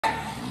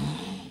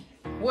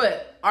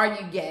What? Are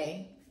you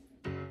gay?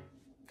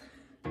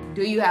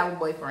 Do you have a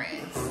boyfriend?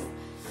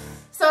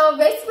 So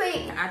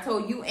basically, I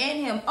told you and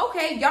him,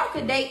 okay, y'all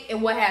could date,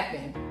 and what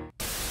happened?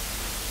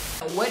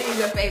 What is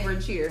your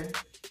favorite cheer?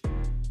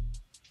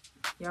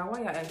 Y'all, why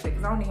y'all asking?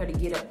 Because I don't need her to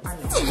get up. I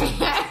know.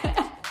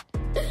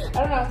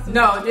 I don't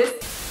know. No,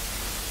 just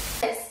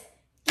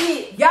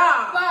Get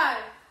y'all. five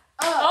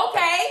up.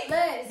 Okay.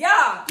 Let's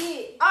Y'all.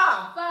 get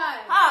Ah. five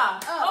Huh.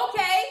 up.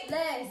 Okay.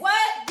 Let's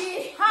What?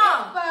 get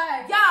Huh.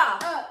 fired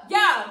Y'all. up.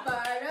 Y'all. Get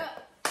fired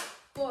up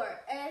for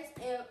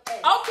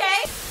SMS.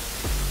 Okay.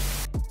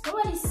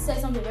 Somebody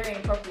said something very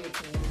inappropriate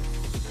to me.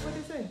 What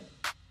did you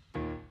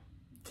say?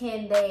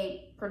 Can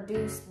they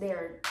produce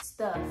their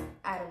stuff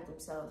out of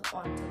themselves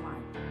onto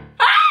mine?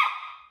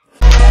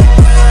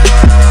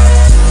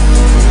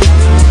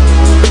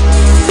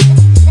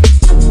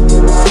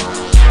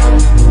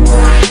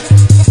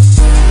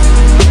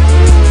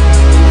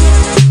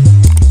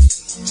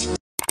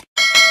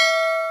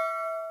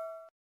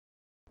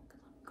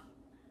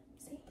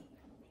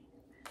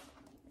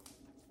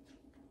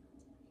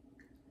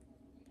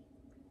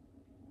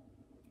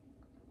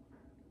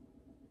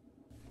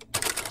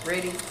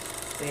 Ready?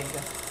 There you go.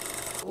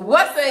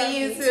 What's up,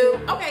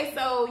 YouTube? Okay,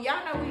 so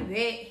y'all know we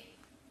big.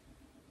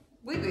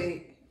 We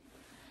big.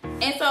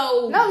 And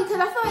so No, because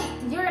I feel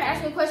like you're gonna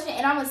ask me a question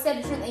and I'm gonna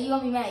say the truth and you're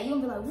gonna be mad. You're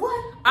gonna be like,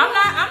 what? I'm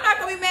not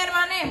gonna be mad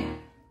about that.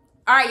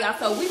 Alright, y'all,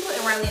 so we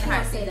putting Riley in the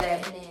hot seat Say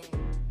today. that and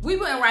then We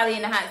putting Riley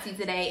in the hot seat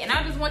today, and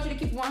I just want you to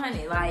keep it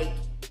 100. Like,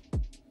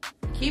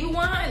 keep it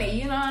 100,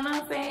 you know what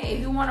I'm saying? If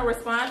you wanna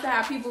respond to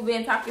how people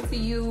been talking to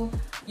you,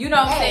 you know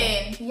what I'm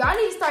saying? Y'all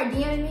need to start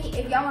DMing me.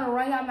 If y'all want to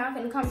run y'all mouth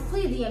in the comments,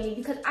 please DM me.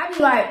 Because I be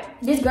like,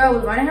 this girl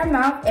was running her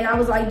mouth and I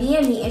was like,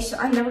 DM me. And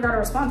I never got a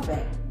response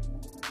back.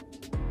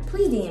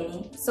 Please DM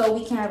me so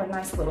we can have a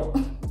nice little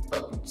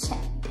chat.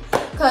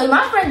 Because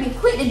my friend be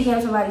quick to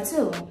DM somebody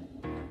too.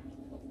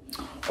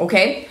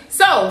 Okay,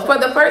 so for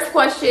the first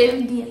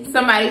question,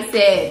 somebody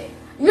said,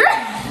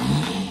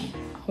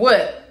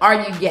 what? Are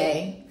you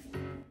gay?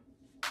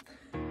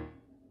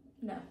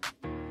 No.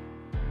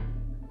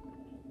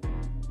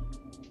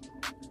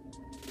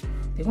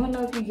 They wanna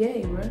know if you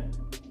gay, bro.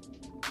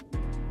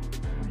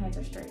 My hands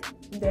are straight.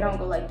 They don't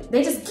go like that.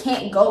 They just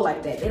can't go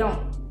like that. They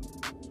don't.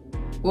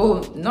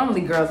 Well,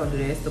 normally girls don't do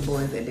this. It's the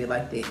boys that do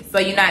like this. So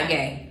you're not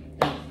gay.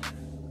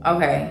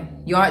 Okay.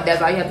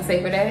 That's all you have to say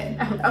for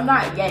that? I'm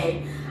not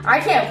gay. I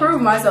can't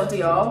prove myself to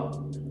y'all.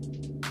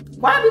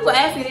 Why are people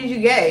asking if you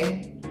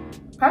gay?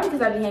 Probably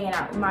because I be hanging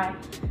out with my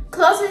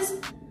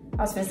closest,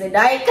 I was gonna say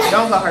Dyke.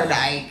 Don't call her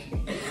Dyke.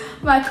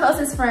 My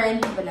closest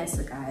friend,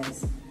 Vanessa,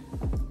 guys.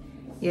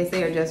 Yes,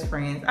 they are just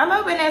friends. I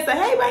love Vanessa.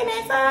 Hey,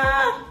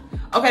 Vanessa.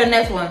 Okay, the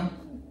next one.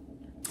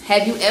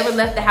 Have you ever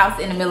left the house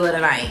in the middle of the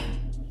night?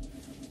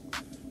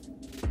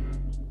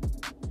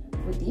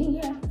 With you,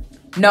 yeah.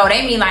 No,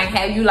 they mean like,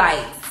 have you like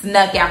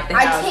snuck out the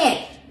house? I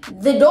can't.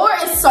 The door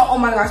is so, oh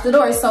my gosh, the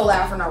door is so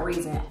loud for no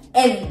reason.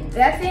 And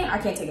that thing, I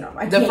can't take it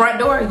off. The front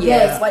door? Yeah.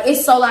 Yes, like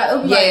it's so loud.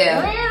 It'll be Yeah.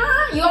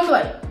 like, you gonna be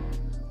like,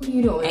 what are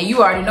you doing? And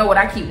you already know what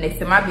I keep next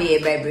to my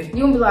bed, baby.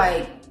 You gonna be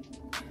like,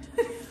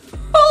 who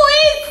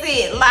is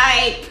it?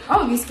 Like, I'm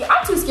gonna be scared.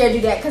 I'm too scared to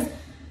do that because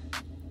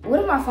what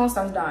if my phone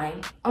starts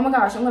dying? Oh my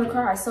gosh, I'm gonna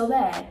cry so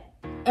bad.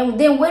 And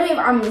then what if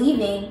I'm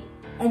leaving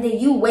and then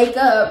you wake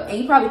up and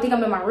you probably think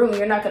I'm in my room and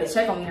you're not gonna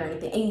check on me or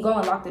anything and you go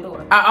and lock the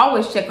door? I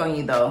always check on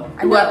you though,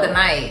 throughout the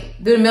night.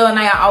 Through the middle of the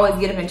night, I always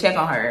get up and check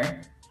on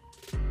her.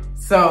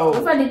 So.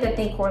 What if I did that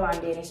thing Coraline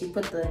did and she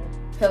put the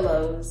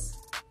pillows?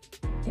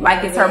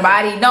 Like it's her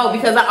body? No,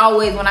 because I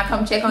always, when I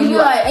come check on you,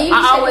 like, and you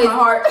I always, my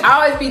heart.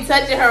 I always be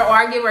touching her or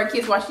I give her a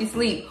kiss while she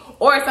sleep.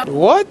 Or something.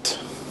 What?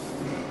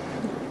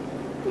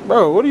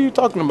 Bro, what are you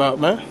talking about,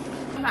 man?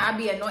 I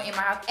be annoyed in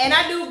my house. And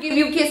I do give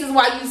you kisses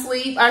while you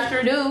sleep. I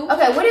sure do.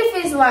 Okay, what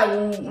if it's like...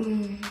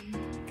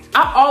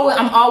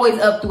 I'm always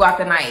up throughout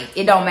the night.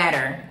 It don't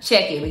matter.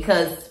 Check it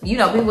because, you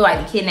know, people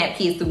like to kidnap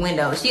kids through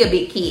windows. She a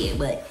big kid,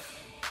 but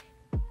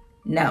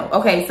no.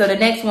 Okay, so the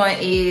next one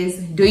is,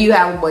 do you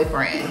have a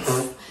boyfriend?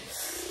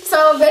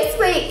 So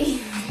basically...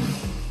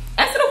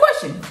 Answer the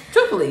question,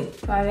 truthfully.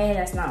 My man,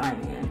 that's not my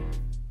man.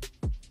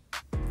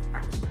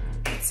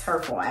 It's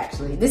her fault,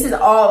 actually. This is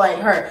all like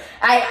her.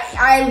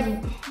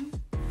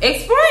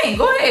 Explain,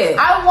 go ahead.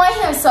 I want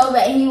him so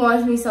bad, he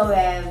wants me so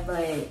bad,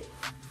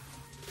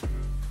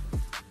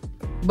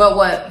 But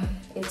what?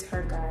 It's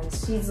her,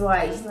 guys. She's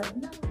like,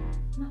 no,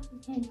 we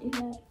can't do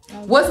that. No.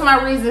 What's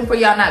my reason for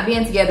y'all not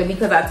being together?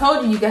 Because I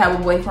told you could have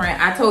a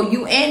boyfriend. I told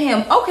you and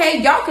him, okay,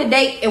 y'all could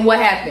date, and what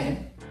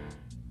happened?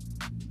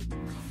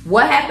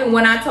 What happened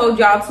when I told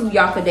y'all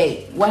y'all could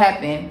date? What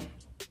happened?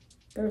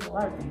 There's a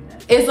lot of things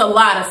that It's a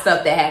lot of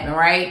stuff that happened,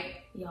 right?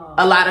 y'all.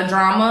 A lot of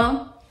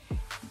drama.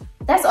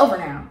 That's over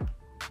now.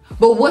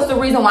 But what's the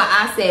reason why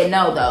I said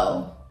no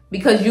though?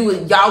 Because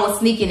y'all was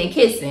sneaking and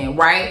kissing,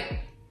 right?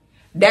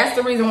 That's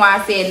the reason why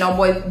I said no,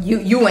 boy.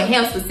 You and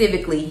him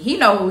specifically. He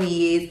know who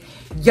he is.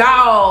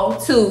 Y'all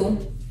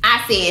two,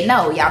 I said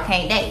no, y'all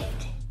can't date.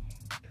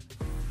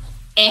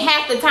 And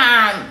half the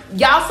time,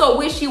 y'all so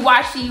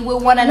wishy-washy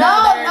with one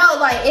another. No,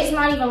 like, it's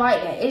not even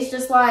like that. It's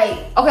just like...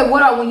 Okay,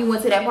 what about when you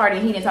went to that party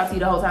and he didn't talk to you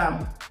the whole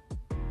time?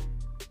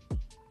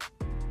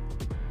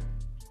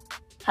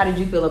 How did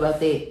you feel about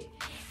that?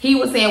 He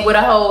was saying where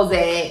the hoes at,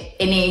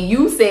 and then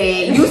you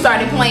said you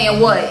started playing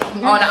what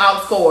on the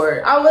aux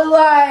chord? I was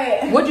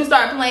like... What'd you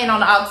start playing on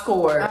the aux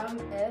chord?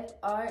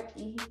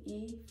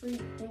 F-R-E-E, free,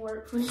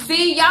 word free.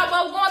 See, y'all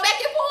both going back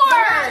and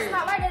forth. It's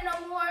not like that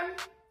no more.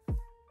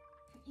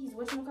 He's,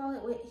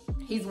 whatchamacallit?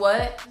 He's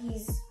what?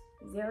 He's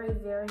very,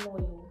 very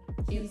loyal.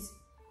 He's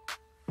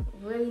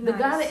really The nice.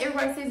 guy that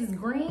everybody says is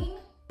green?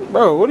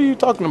 Bro, what are you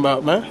talking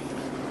about, man?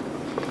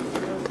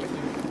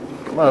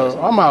 Bro,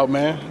 I'm out,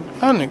 man.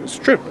 That nigga's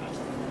tripping.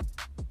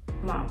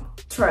 Mom,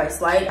 trust.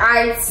 Like,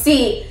 I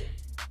see.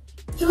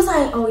 He was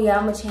like, oh yeah,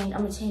 I'm gonna change. I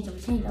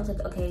was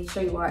like, okay,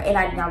 sure you are. And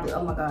I did not believe,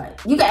 oh my God.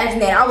 You can ask me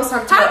that. I was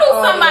talking to How her do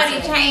all somebody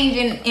yesterday.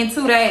 change in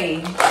 2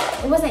 days?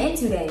 It wasn't in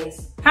 2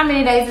 days. How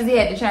many days does he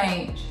have to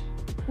change?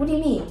 What do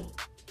you mean?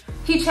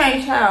 He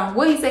changed how?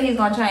 What he say he's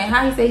gonna change?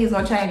 How he say he's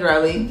gonna change,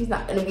 Riley? He's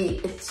not gonna be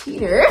a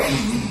cheater.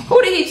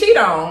 Who did he cheat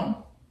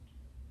on?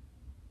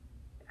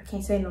 I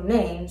can't say no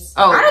names.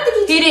 Oh, I don't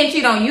think he didn't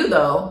cheat on you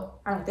though.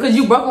 I don't think Because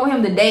you broke up with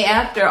him the day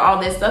after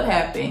all that stuff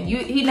happened.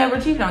 He never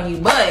cheated on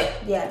you, but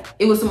yeah.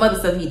 it was some other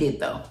stuff he did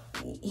though.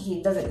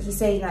 He doesn't, he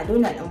said he's not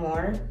doing that no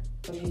more.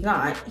 But he's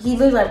not. He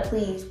literally like,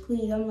 please,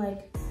 please. I'm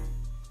like,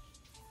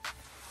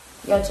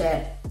 yo,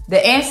 chat.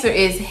 The answer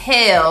is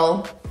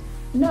hell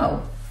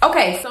no.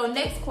 Okay, so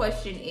next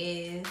question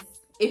is,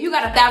 if you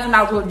got $1,000,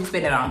 what would you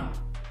spend it on?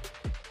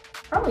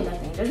 Probably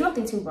nothing. There's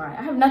nothing to buy.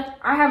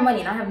 I have money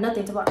and I have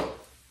nothing to buy.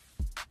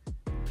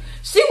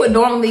 She would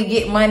normally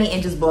get money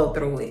and just blow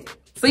through it.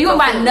 So you would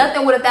buy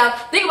nothing with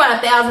think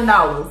about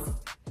 $1,000.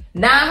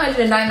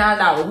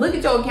 $999. Look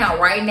at your account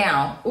right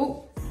now.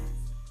 Ooh.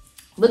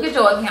 Look at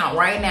your account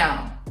right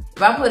now.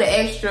 If I put an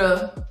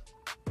extra,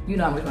 you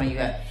know how much money you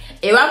got.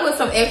 If I put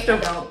some extra,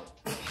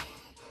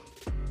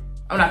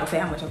 I'm not gonna say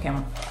how much on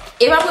camera.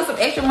 If I put some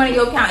extra money in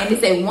your account and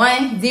it say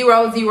 1000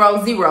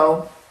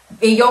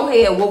 in your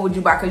head, what would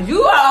you buy? Cause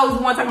you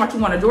always want talking about you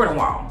want a Jordan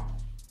wall.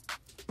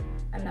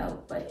 I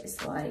know, but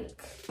it's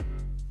like,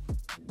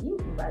 you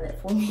can buy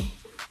that for me.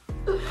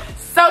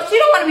 So she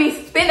don't want to be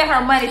spending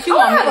her money. She I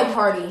want want to to have a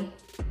party.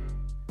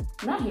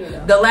 Not here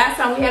though. The last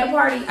time we had a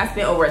party, I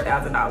spent over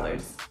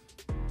 $1,000.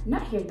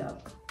 Not here though.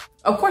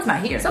 Of course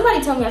not here.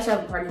 Somebody told me I should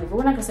have a party, but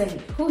we're not gonna say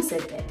who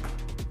said that.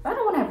 But I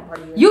don't want to have a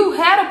party here. You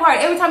had a party.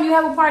 Every time you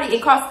have a party,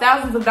 it costs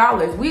thousands of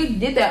dollars. We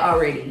did that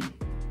already.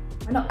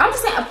 I know. I'm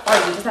just saying a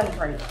party. Just have a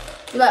party.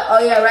 You're like, oh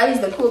yeah,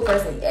 Riley's the cool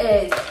person.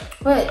 Yes,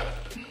 but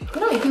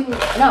you know, people.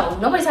 No,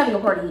 nobody's having a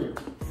party here.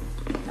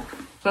 No.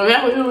 So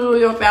that's what you do with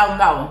your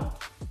 $1,000.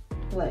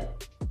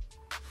 What?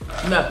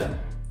 Nothing.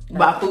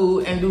 Buy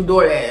food and do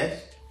DoorDash.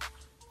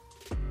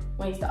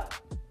 Wait, stop.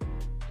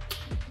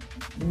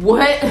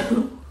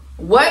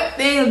 What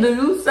things do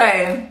you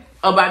say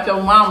about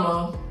your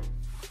mama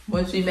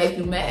when she make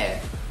you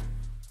mad?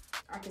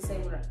 I can say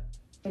what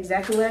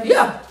exactly what I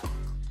Yeah.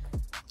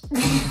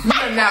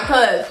 Now,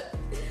 cuz.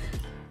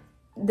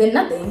 Then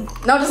nothing.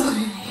 No, just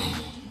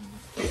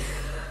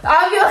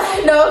I'll be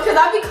like, no, because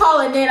I'll be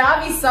calling in.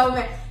 I'll be so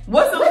mad.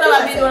 What's the What stuff do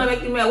I I be say? doing to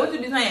make you mad? What you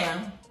be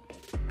saying?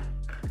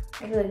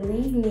 I'd be like,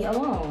 leave me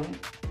alone.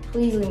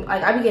 Please leave me.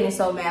 Like, I be getting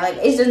so mad. Like,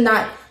 it's just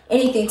not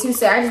anything too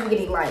sad. I just be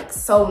getting, like,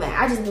 so mad.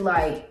 I just be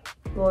like,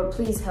 Lord,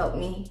 please help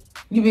me.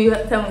 You be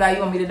telling God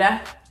you want me to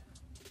die?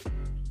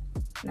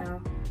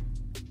 No.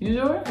 You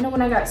sure? I know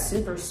when I got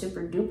super,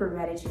 super duper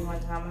mad at you one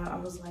time, I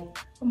was like,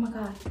 oh my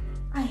God,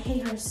 I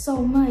hate her so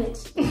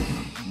much.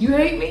 You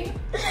hate me?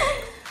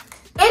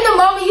 In the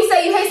moment you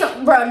say you hate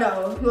some, bro,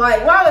 no.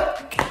 Like, why would...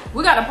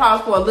 We gotta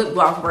pause for a lip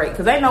gloss break,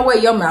 cause ain't no way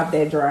your mouth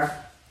that dry.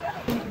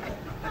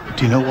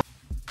 Do you know what?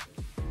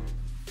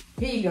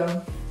 Here you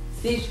go.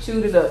 Stitch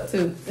chewed it up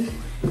too.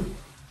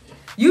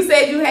 You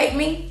said you hate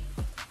me?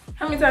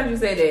 How many times you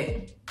said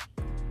that?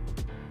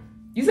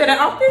 You said that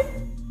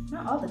often?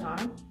 Not all the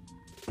time.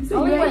 You said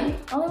Only you hate me?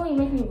 when you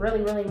make me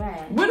really, really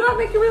mad. When do I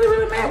make you really,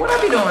 really mad? What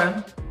I be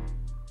doing?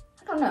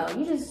 I don't know,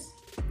 you just...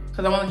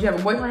 Cause I want you to have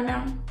a boyfriend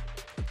now?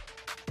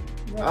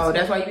 Oh,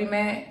 that's why you be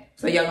mad?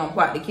 So y'all gonna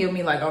plot to kill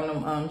me like on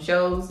them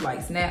shows,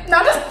 like Snap? No,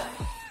 just...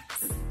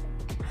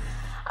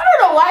 I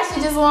don't know why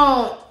she just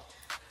won't...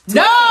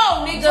 No,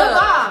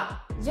 nigga!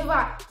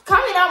 Javon,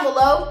 comment down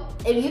below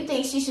if you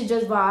think she should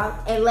just vibe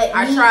and let me...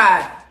 I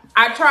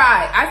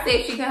tried. I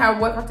said she can have a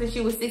boyfriend since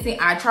she was 16.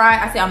 I tried.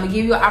 I said, I'm gonna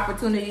give you an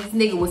opportunity. This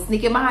nigga was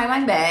sneaking behind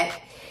my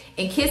back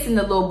and kissing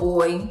the little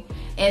boy.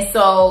 And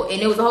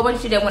it was a whole bunch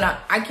of shit that went on.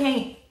 I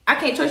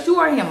can't trust you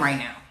or him right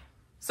now.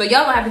 So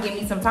y'all gonna have to give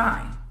me some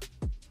time.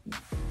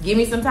 Give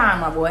me some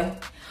time, my boy.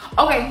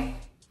 Okay.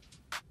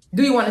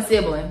 Do you want a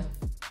sibling?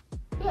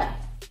 Yeah.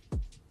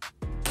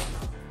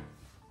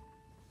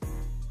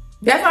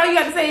 That's all you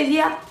got to say is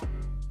yeah?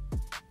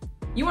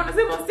 You want a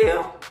sibling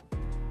still?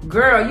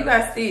 Girl, you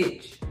got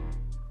Stitch.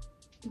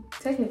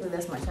 Technically,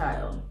 that's my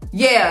child.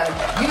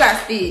 Yeah, you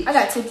got Stitch. I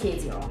got 2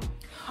 kids, y'all.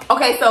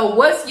 Okay, so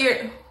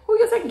who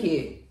your second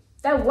kid?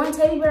 That one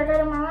teddy bear I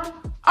got in my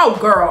room? Oh,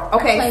 girl.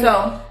 Okay,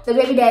 so the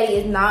baby daddy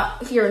is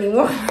not here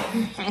anymore.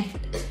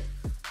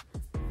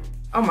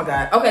 oh my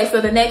God. Okay,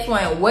 so the next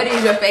one. What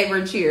is your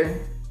favorite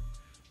cheer?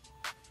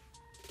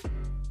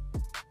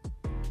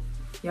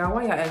 Y'all,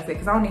 why y'all ask that?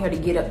 Because I don't need her to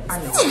get up. I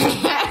know.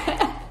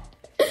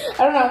 I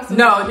don't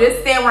know. No,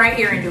 just stand right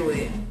here and do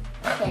it.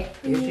 Okay.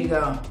 Here she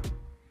go.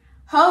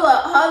 Hold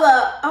up, hold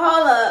up,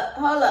 hold up,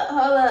 hold up,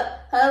 hold up,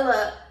 hold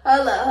up,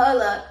 hold up,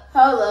 hold up,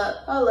 hold up,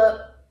 hold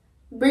up.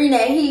 Bring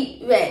that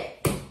heat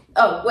back.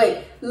 Oh,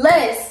 wait.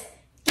 Let's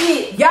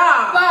get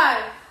Y'all.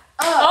 5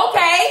 up.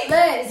 Okay.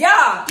 Let's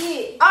Y'all.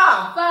 get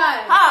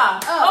 5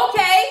 up.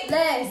 Okay.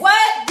 Let's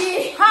What?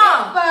 get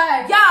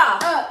 5 Y'all.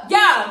 Y'all.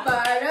 Get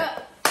fired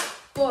up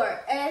for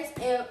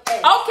SMS.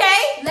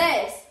 Okay.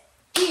 Let's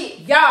get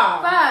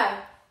Y'all. 5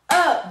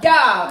 up.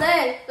 Y'all.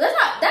 That's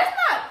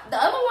not, the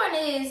other one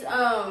is,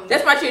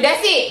 That's my cheer.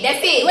 That's it. That's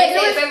it. wait,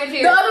 That's there it. was Favorite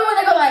cheer. the other one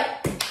that go like,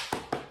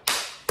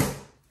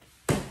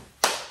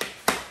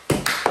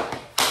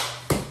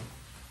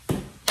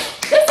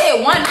 Just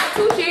said 1, not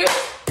 2 cheers.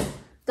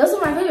 those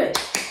are my favorite.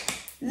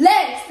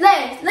 Let's,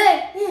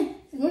 yeah.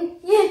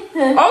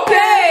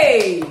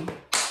 Okay.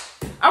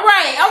 All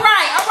right.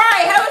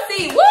 Have a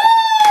seat. Woo!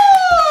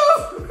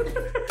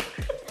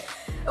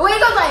 When it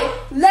goes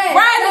like, let's.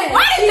 Riley,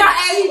 why did y'all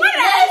ask? Why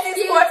did I ask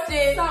this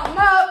question? Something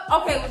up.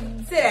 Okay,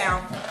 sit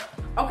down.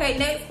 Okay,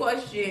 next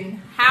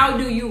question. How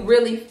do you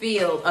really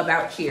feel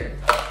about cheer?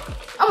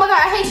 Oh my God,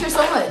 I hate cheer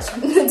so much.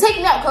 Take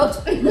me out, coach.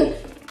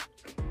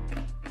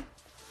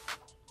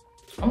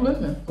 I'm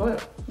listening. Go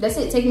ahead. That's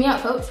it. Take me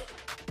out, coach.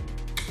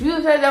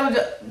 You said that was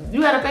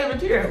you had a favorite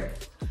cheer.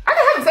 I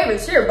can have a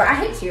favorite cheer, but I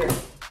hate cheer.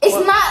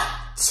 It's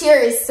not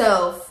cheer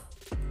itself.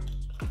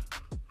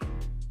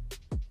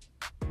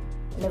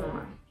 Never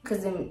mind.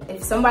 Because then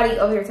if somebody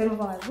over here takes my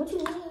phone, like, what you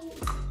mean?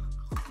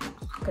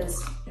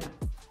 Because, no.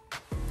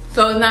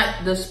 So it's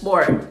not the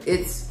sport.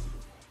 It's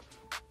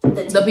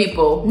The the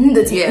people.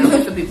 The team. Yeah,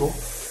 it's the people.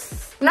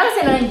 I'm not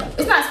saying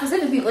it's not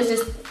specific people. It's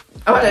just.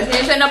 Okay, she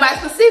didn't say nobody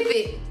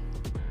specific.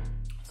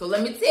 So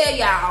let me tell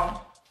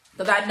y'all,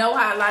 because I know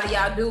how a lot of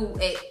y'all do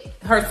at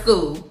her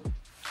school.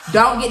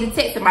 Don't get the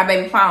text in my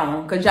baby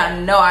phone, because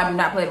y'all know I do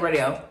not play the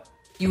radio.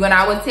 You and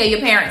I would tell your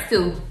parents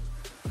too.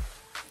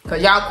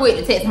 Because y'all quit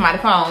to text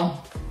somebody's phone.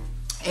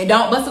 And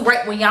don't bust a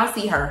grape when y'all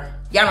see her.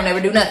 Y'all don't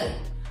ever do nothing.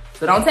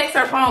 So don't text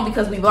her phone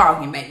because we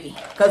vlogging, baby.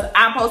 Because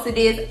I posted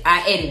this,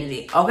 I edited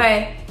it,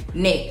 okay?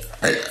 Next.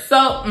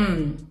 So,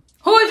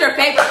 who is your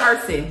favorite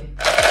person?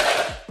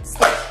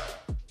 Stitch.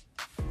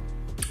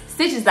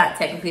 Stitch is not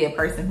technically a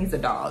person, he's a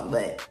dog,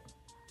 but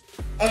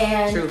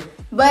And true.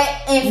 But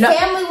in No.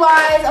 family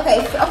wise,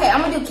 okay,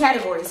 I'm gonna do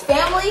categories.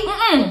 Family,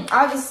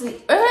 obviously.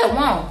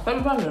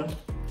 Favorite person.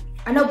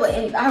 I know, but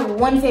I have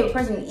one favorite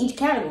person in each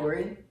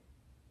category.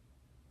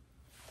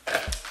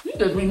 You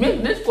just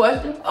remixed this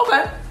question.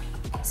 Okay.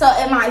 So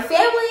in my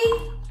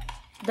family,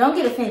 don't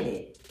get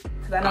offended,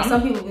 because I know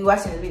some people be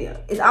watching the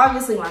video. It's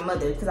obviously my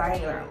mother, because I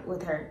hang around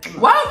with her.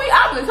 Why would be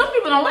obvious? Some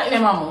people don't like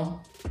their mama.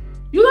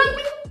 You like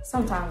me?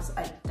 Sometimes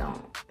I don't.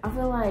 I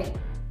feel like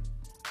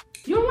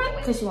You don't like me?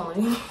 because she won't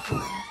leave me.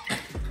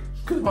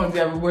 Come on, you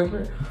have a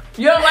boyfriend.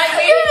 You don't like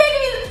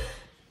me?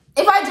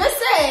 If I just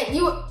said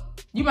you,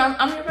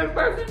 I'm your favorite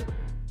person?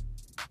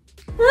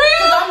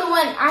 because I'm the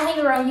one I hang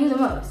around you the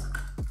most.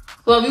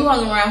 So if you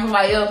hung around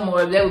somebody else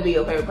more, that would be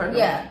your favorite person.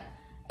 Yeah.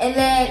 And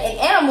then in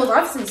animals,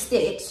 obviously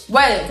Stitch.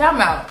 Wait,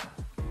 time out.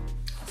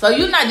 So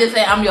you're not just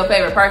saying I'm your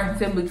favorite person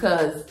simply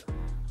because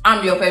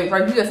I'm your favorite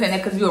person. You're just saying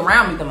that because you're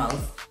around me the most.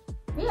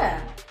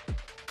 Yeah.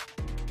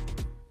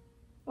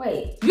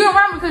 Wait. You're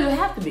around me because you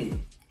have to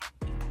be.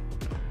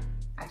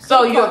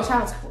 So you're- you're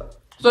child support.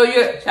 So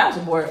you're child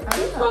support. I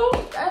don't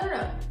know. I don't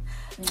know.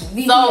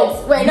 VPS.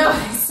 So- Wait, no,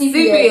 CPS.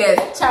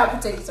 CPS. Child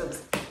Protective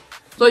Service.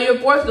 So you're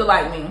forced to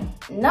like me.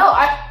 No,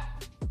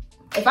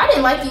 if I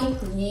didn't like you,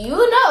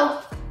 you know.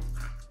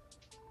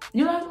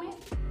 You like me?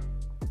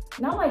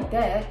 Not like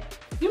that.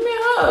 Give me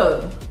a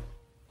hug.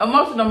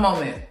 Emotional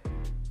moment.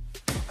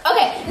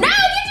 Okay, now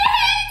get your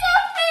hands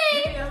off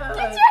me. Give me a hug.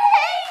 Get your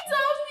hands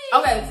off me.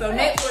 Okay, so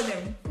next one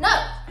then. No,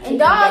 and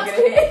dogs. Back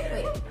of the head.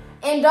 Wait.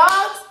 And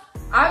dogs,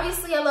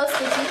 obviously I love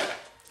Stitchy.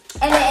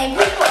 And then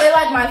people, they're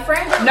like my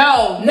friend group.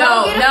 No.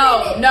 Don't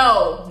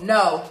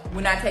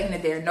We're not taking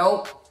it there.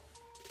 Nope.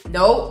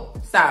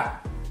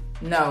 Stop.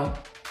 No.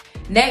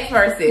 Next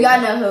person.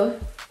 Y'all know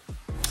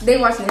who. They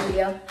watching this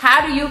video.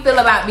 How do you feel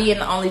about being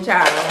the only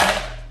child?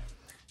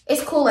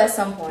 It's cool at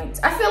some points.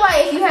 I feel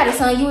like if you had a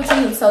son, you would treat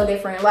him so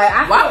different.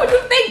 Like, Why would you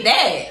think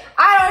that?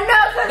 I don't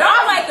know.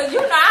 Don't like, cause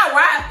you know I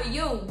ride for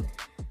you.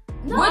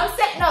 No, What? I'm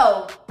saying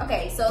no.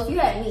 Okay, so if you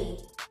had me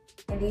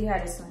and then you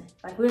had a son,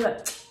 like we're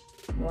like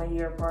 1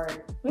 year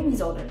apart. Maybe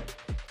he's older.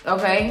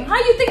 Okay. How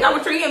you think I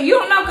would treat him? You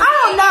don't know.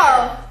 I don't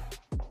know.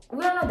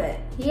 We don't know that.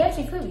 He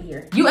actually could be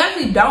here. You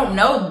actually don't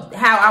know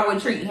how I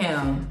would treat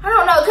him. I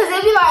don't know, cause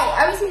they'd be like,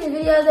 I've seen the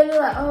videos. They'd be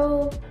like,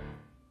 oh,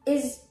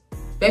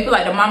 They feel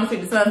like the mama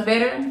treat the sons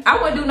better. I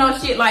wouldn't do no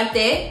shit like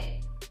that.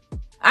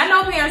 I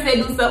know parents that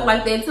do stuff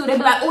like that too. They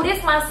be like, oh,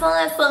 this my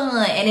son's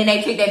son. And then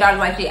they treat their daughters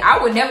like shit.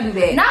 I would never do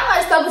that. Not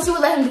like stuff, but you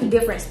would let him do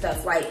different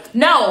stuff. Like,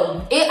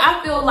 no,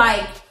 I feel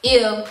like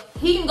if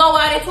he can go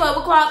out at 12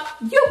 o'clock,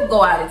 you can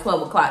go out at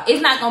 12 o'clock.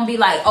 It's not going to be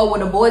like, oh,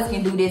 well, the boys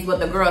can do this, but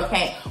the girls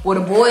can't. Well,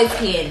 the boys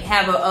can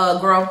have a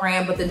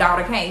girlfriend, but the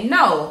daughter can't.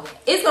 No,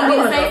 it's going to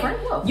be the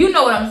same. You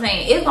know what I'm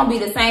saying? It's going to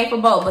be the same for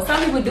both. But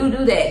some people do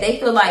that. They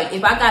feel like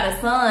if I got a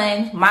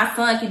son, my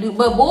son can do.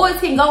 But boys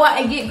can go out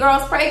and get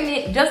girls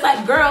pregnant just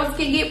like girls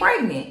can get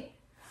pregnant.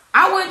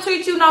 I wouldn't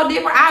treat you no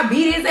different. I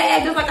beat his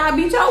ass just like I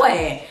beat your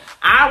ass.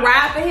 I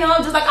ride for him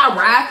just like I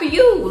ride for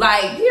you.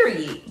 Like,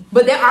 period.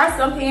 But there are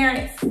some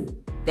parents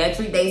that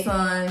treat their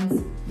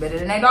sons better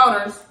than their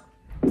daughters.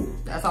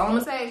 That's all I'm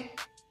gonna say.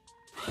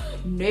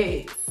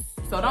 Next.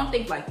 So don't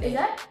think like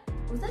that.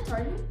 Was that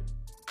targeted?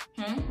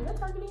 Was that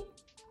targeted?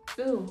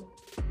 Who?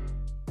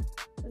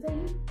 Was that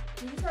you?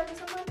 Did you target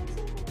somebody?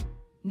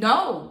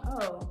 No.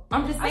 Oh.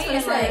 I'm just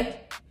saying,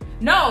 like,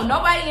 no,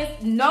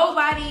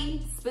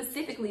 nobody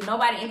specifically,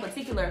 nobody in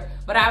particular,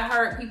 but I've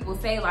heard people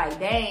say like,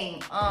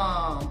 dang,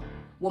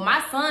 well,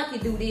 my son can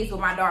do this, but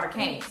my daughter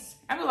can't.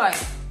 I be like,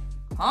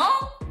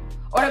 huh?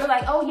 Or they be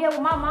like, oh yeah,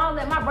 well, my mom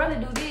let my brother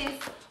do this,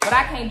 but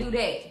I can't do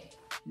that.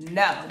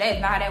 No, that's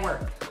not how that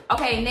works.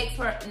 Okay, next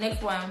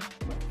one.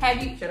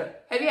 Have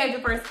you had your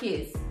first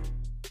kiss?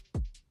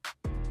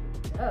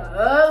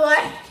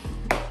 What?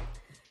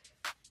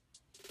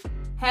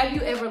 Have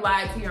you ever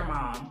lied to your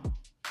mom?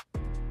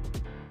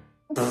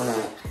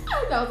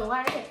 I know the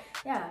lie.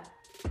 Yeah.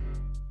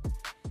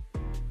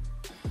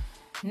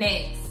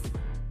 Next.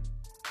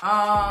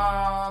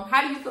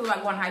 How do you feel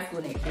about going to high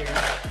school next year?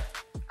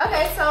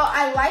 Okay, so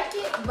I like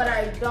it, but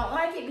I don't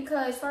like it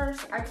because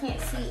first, I can't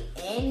see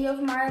any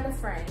of my other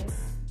friends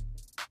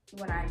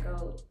when I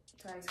go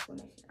to high school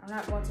next year. I'm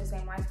not going to the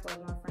same high school as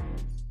my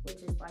friends,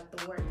 which is like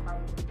the worst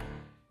probably.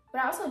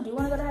 But I also do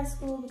want to go to high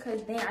school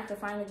because then I can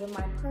finally get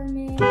my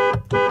permit,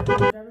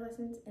 driver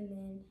lessons, and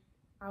then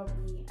I'll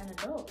be an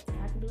adult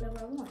and I can do whatever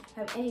I want.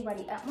 Have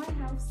anybody at my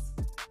house.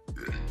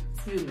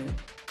 Excuse me.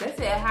 They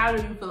said, how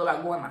do you feel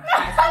about going to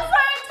high school? I'm sorry,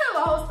 I tell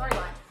the whole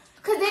storyline.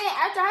 Because then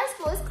after high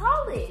school, it's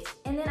college.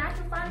 And then I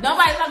can find...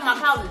 Nobody's talking about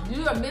college.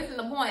 You are missing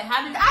the point.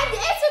 How did you... I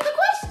answered the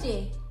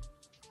question.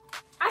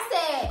 I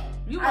said...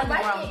 You want to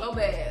like be wrong so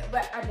bad.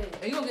 But I did.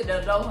 And you going to get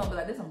the adult home and be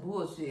like, this some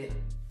bullshit.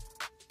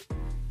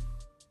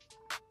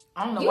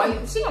 I don't know why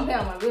you... She going to pay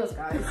all my bills,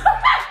 guys. I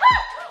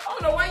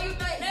don't know why you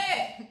think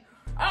that.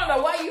 I don't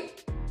know why you...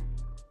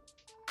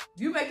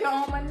 You make your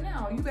own money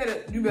now. You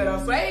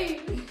better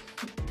save.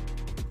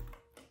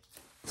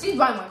 She's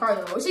buying my car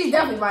though. She's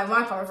definitely buying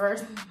my car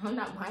first. I'm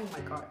not buying my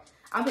car.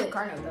 I'll pay the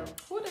car note though.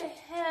 What the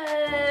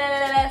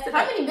hell?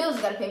 How many bills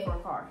you gotta pay for a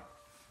car?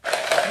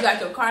 You got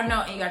your car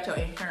note and you got your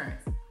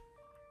insurance.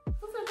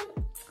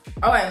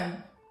 All right.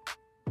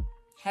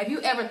 Have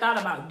you ever thought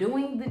about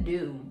doing the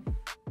do?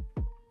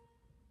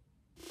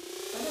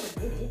 I never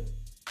did it.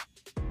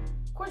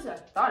 Of course I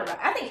thought about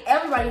it. I think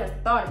everybody has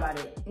thought about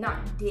it,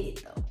 not did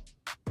it though.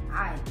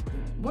 I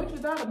didn't. What you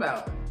thought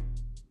about?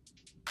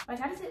 Like,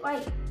 how does it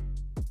like,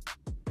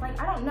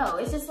 I don't know.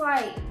 It's just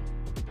like,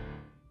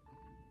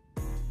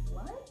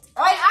 what?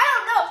 Like, I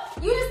don't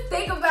know. You just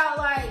think about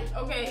like,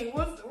 okay,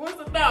 what's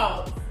the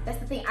thought? That's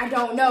the thing. I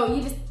don't know.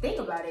 You just think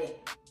about it.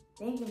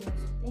 Thinking about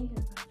it.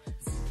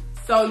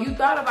 So you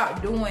thought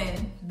about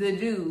doing the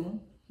do,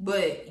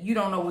 but you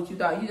don't know what you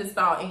thought. You just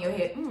thought in your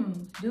head,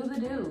 do the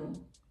do.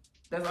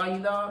 That's all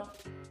you thought?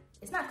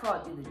 It's not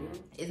called do the do.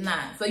 It's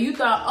not. So you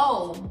thought,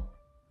 oh,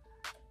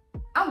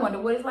 I wonder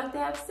what it's like to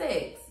have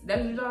sex.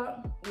 That's what you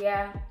thought?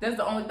 Yeah. That's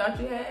the only thought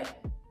you had?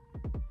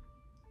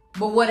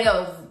 But what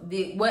else?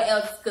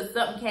 Because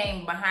something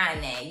came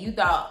behind that. You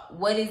thought,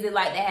 what is it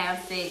like to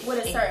have sex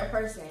with a certain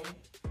person?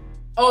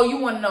 Oh, you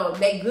want to know if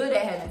they good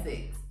at having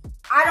sex?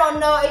 I don't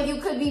know if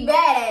you could be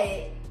bad at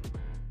it.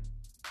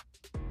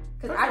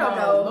 Because I don't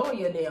know. Lower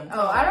your damn tongue.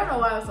 Oh, I don't know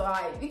why I'm so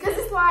hyped. Because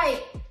it's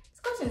like, this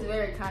question is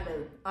very kind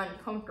of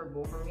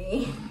uncomfortable for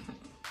me.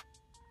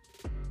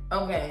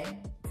 Okay.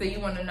 So you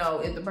want to know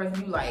if the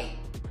person you like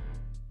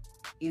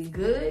is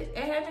good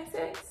at having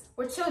sex?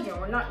 We're children.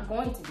 We're not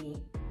going to be.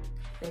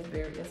 That's a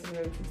very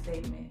true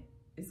statement.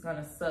 It's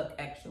gonna suck,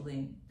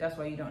 actually. That's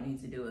why you don't need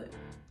to do it.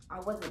 I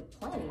wasn't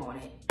planning on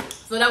it.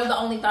 So that was the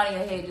only thought in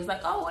your head, just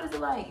like, oh, what is it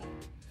like?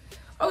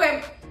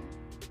 Okay.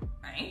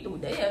 I ain't do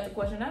they asked the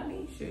question, not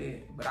me,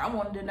 shit. But I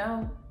wanted to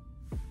know.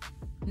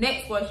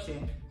 Next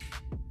question.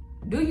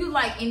 Do you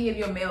like any of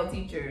your male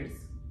teachers?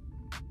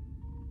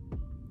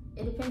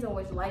 It depends on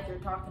which like you're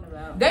talking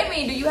about. They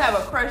mean, do you have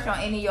a crush on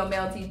any of your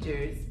male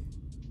teachers?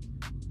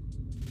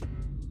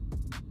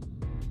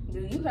 Do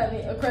you have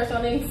a crush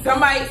on any?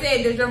 Somebody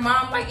said, does your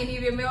mom like any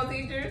of your male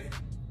teachers?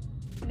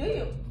 Do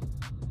you?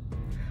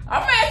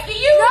 I'm asking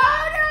you. No.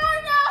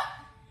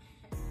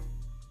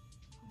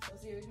 I'm so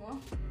serious,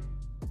 Mom.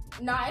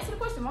 Nah, answer the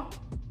question, Mom.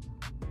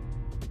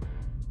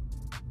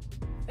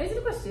 Answer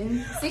the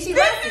question. See, she's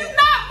This is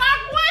not my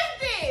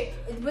question.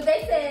 But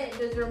they said,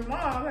 does your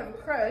mom have a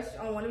crush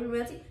on one of your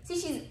male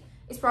teachers? See,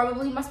 it's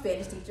probably my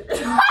Spanish teacher.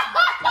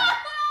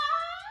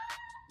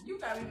 You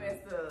got me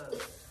messed up.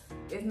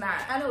 It's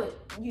not. I know it.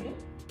 You do?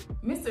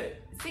 Mr.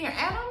 Singer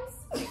Adams?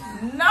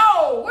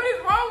 No, what is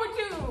wrong with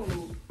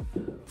you?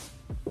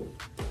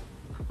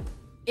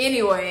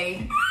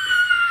 Anyway.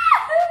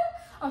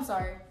 I'm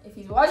sorry if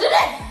he's watching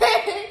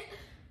it.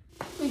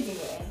 Please give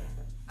me an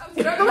A. I'm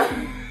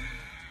struggling.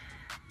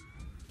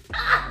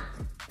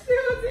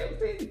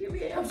 Please give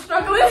me I'm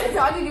struggling.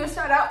 I'll give you a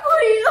shout out,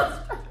 please.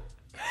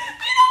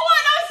 You don't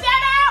want no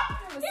shout out.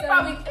 He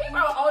probably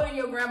older than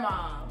your grandma.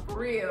 For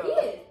real. He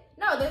is.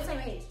 No, they're the same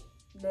age.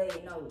 He's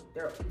older.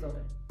 Never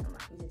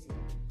mind, he's 16.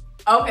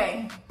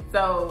 Okay,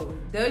 so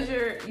does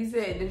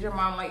your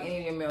mom like any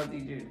of your male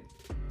teachers?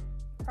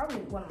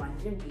 Probably one of my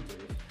gym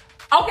teachers.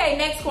 Okay,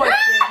 next question.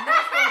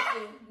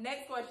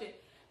 Next question.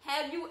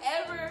 Have you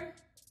ever...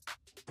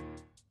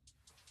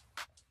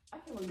 I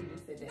can't believe you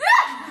just said that.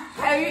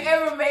 Have you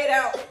ever made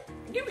out...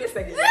 Give me a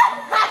second.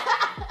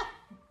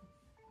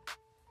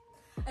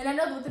 And I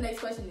know what the next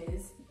question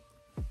is.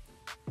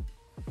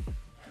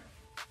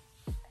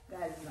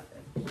 Guys, it's not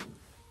good.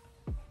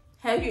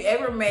 Have you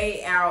ever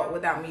made out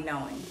without me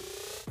knowing?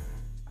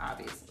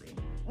 Obviously.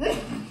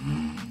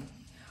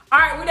 All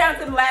right, we're down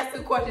to the last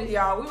two questions,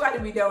 y'all. We about to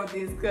be done with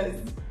this because...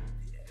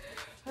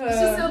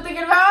 She's still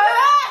thinking about it.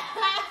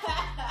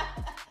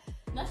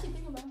 No, she's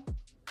thinking about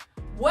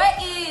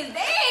it.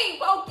 Dang,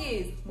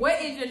 focus.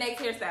 What is your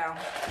next hairstyle?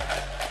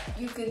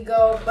 You could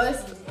go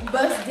bust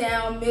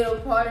down, middle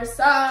part or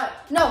side.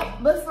 No,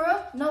 but for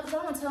real, no, because I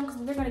don't want to tell them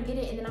because they're going to get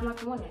it and then I'm not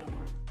the one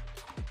anymore.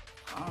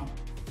 Oh.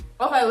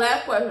 Okay,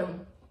 last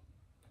question.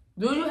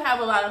 Do you have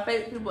a lot of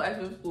fake people at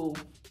your school?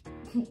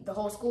 The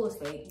whole school is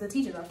fake. The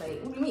teachers are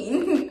fake. What do you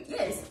mean?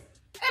 Yes.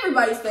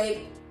 Everybody's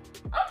fake.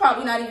 I'm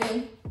probably not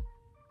even...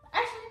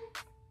 Actually,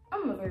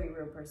 I'm a very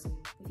real person.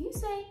 If you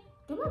say,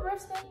 do my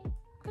breath stink? I'm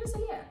going to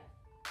say yeah.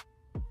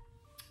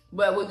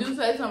 But would you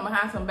say something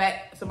behind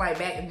somebody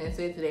back and then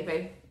say it to their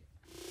face?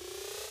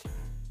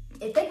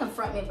 If they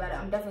confront me about it,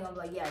 I'm definitely going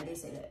to be like, yeah, I did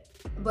say that.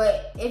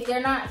 But if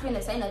they're not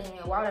finna say nothing to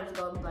me, why would I just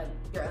go and be like,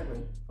 you're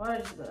ugly? Why would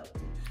I just go up?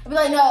 I'd be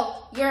like,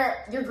 no,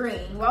 you're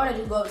green. Why would I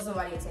just go up to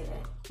somebody and say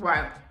that?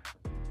 Right.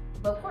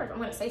 But of course, I'm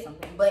gonna say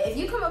something. But if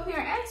you come up here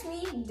and ask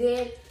me,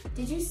 did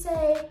you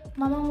say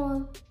my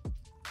mama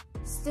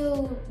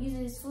still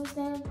uses food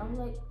stamps? I'm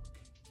like,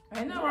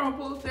 ain't nothing wrong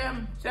with food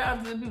stamps. Shout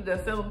out to the people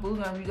that sell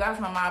food stamps. You got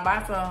some, I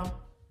buy some.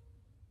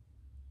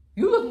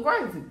 You looking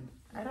crazy.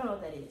 I don't know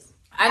what that is.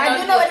 I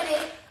do know what it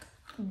is.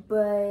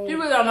 But you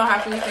really don't know how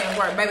food stamps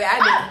work, baby. I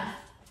do.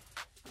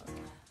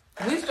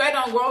 We straight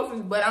on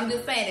groceries, but I'm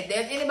just saying, if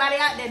there's anybody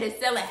out there that's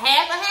selling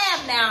half a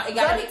half now, it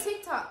gotta be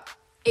TikTok.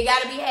 It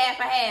gotta be half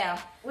a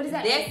half. What is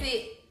that? That's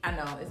it. I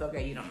know, it's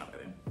okay, you don't know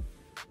it.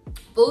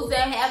 Food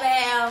stamp half a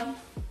half.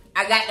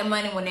 I got the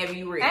money whenever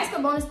you ready. Ask a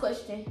bonus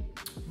question.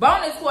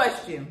 Bonus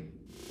question.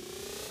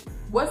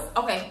 What's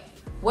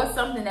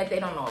something that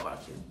they don't know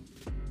about you?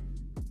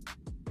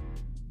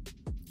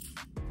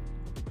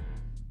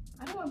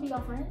 I don't want to be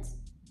your friends.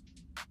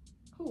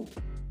 Who?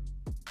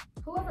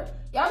 Whoever.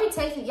 Y'all be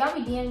texting, y'all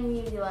be DMing me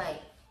and be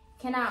like,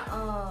 can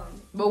I,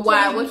 But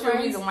why? What's your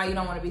reason why you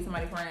don't want to be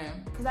somebody's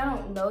friend? Because I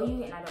don't know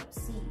you and I don't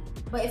see you.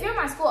 But if you're in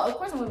my school, of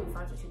course I'm going to be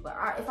friends with you. But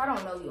if I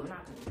don't know you, I'm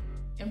not going to.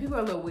 And people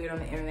are a little weird on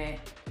the internet.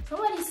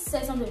 Somebody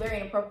said something very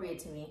inappropriate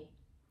to me.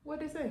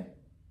 What'd they say?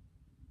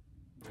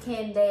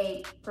 Can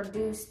they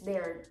produce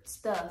their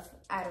stuff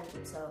out of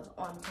themselves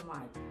onto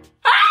mine?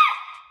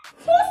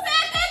 Who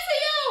said that to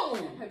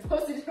you? I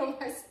posted it on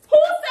my story. Who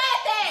said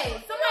that?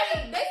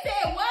 Somebody, they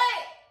said what?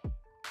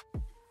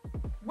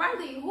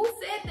 Riley, who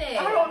said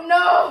that? I don't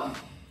know.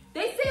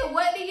 They said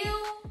what to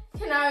you?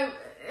 Can I?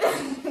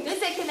 They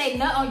said, can they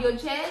nut on your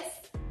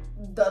chest?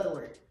 The other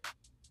word.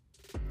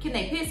 Can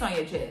they piss on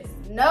your chest?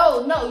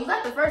 No, you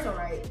got the first one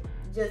right.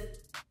 Just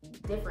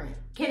different.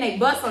 Can they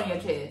bust on your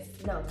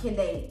chest? No, can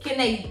they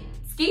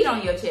skeet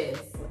on your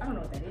chest? I don't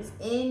know what that is.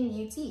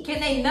 N-U-T.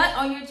 Can they nut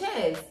on your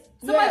chest?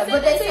 Somebody said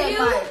but they said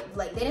you?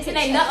 they didn't say Can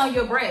they nut on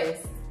your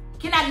breast?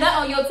 Can I nut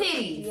on your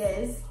titties?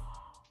 Yes.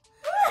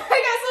 I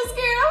got so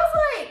scared. I was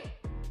like,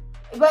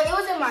 but it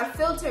was in my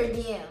filtered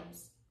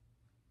DMs.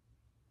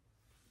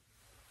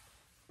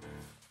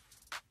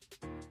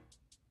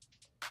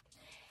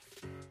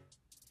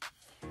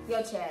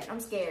 Yo, Chad, I'm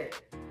scared.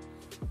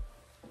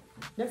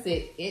 That's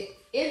it.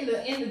 In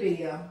the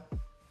video.